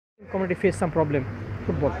community face some problem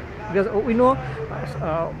football because we know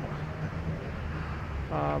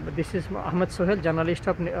this is Ahmed Sohail, journalist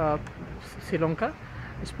of Sri Lanka,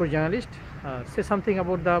 sport journalist. Say something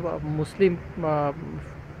about the Muslim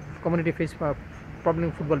community face problem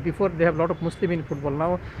in football. Before they have a lot of Muslim in football,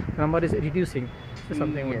 now number is reducing. Say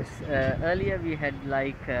something about Yes, this. earlier we had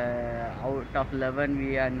like out of 11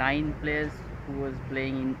 we are 9 players who was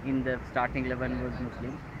playing in the starting 11 was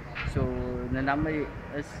Muslim. So the number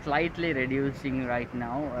is slightly reducing right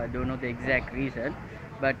now. I don't know the exact reason,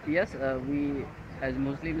 but yes, we as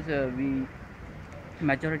Muslims we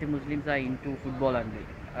majority Muslims are into football only.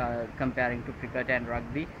 Comparing to cricket and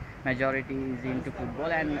rugby, majority is into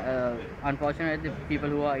football, and unfortunately, people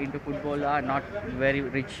who are into football are not very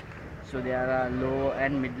rich. So they are low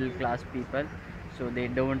and middle class people. So they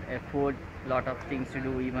don't afford lot of things to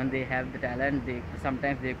do. Even they have the talent, they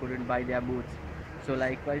sometimes they couldn't buy their boots. So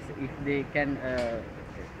likewise, if they can,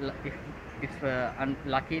 if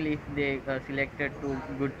luckily if they selected to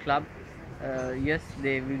good club, yes,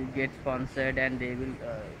 they will get sponsored and they will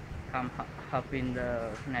come up in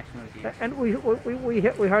the national team. And we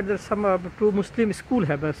heard that some two Muslim school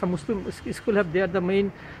have some Muslim school have, they are the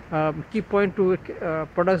main key point to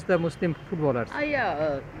produce the Muslim footballers.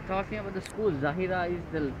 Yeah, talking about the school, Zahira is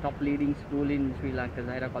the top leading school in Sri Lanka,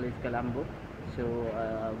 Zahira College Colombo. So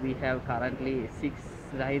we have currently 6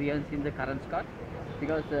 Zahirians in the current squad,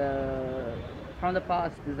 because from the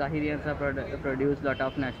past the Zahirians have produced lot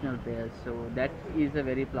of national players, so that is a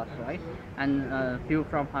very plus point, and few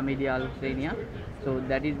from Hamidia Al Husseiniya. So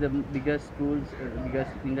that is the biggest schools,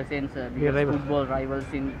 biggest in the sense biggest rival. football rivals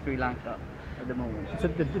in Sri Lanka at the moment. So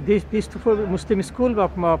these two Muslim school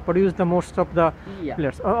produce the most of the Yeah.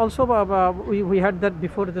 players. Also, we heard that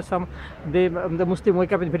before the Muslim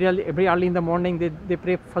wake up very early in the morning. They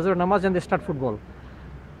pray Fajr namaz and they start football.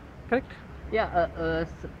 Correct? Yeah,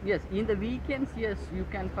 yes, in the weekends, yes, you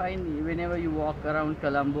can find whenever you walk around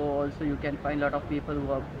Colombo, also you can find a lot of people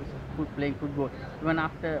who are playing football. Even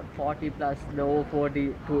after 40 plus, the over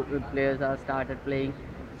 40 players are started playing.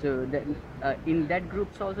 So that, in that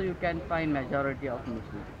groups also you can find majority of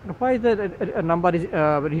Muslims. Why the number is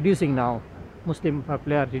reducing now? Muslim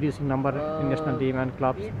player reducing number in national team and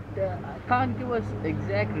clubs. It can't give us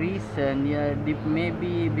exact reason. Yeah,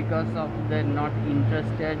 maybe because of the not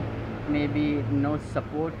interested, maybe no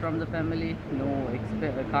support from the family, no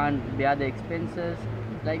can't bear the expenses.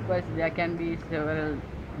 Likewise, there can be several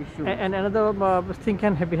issues. And another thing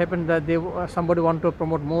can happen that they somebody want to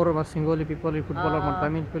promote more Singali people in football or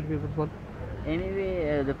Tamil people in football.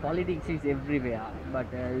 Anyway, the politics is everywhere, but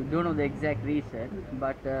we don't know the exact reason.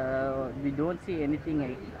 But we don't see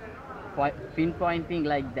anything pinpointing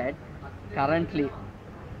like that currently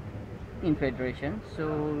in federation. So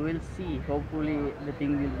we'll see. Hopefully, the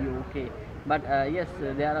thing will be okay. But yes,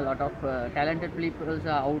 there are a lot of talented people are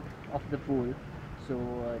out of the pool. So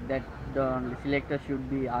that the selector should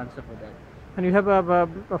be answer for that. And you have a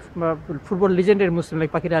football legendary Muslim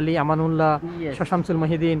like Pakir Ali, Amanullah, Yes. Shamsul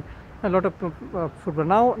Mahidin, a lot of football.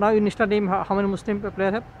 Now in national team, how many Muslim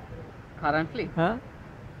players have? Currently, Huh?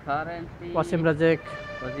 currently, Wasim Razak.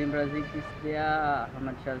 Wazim Razik is there,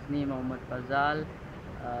 Ahmad Shazni, Mohammad Fazal,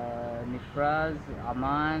 Nifraz,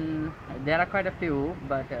 Aman. There are quite a few,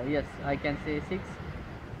 but yes, I can say 6.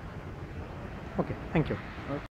 Okay, thank you.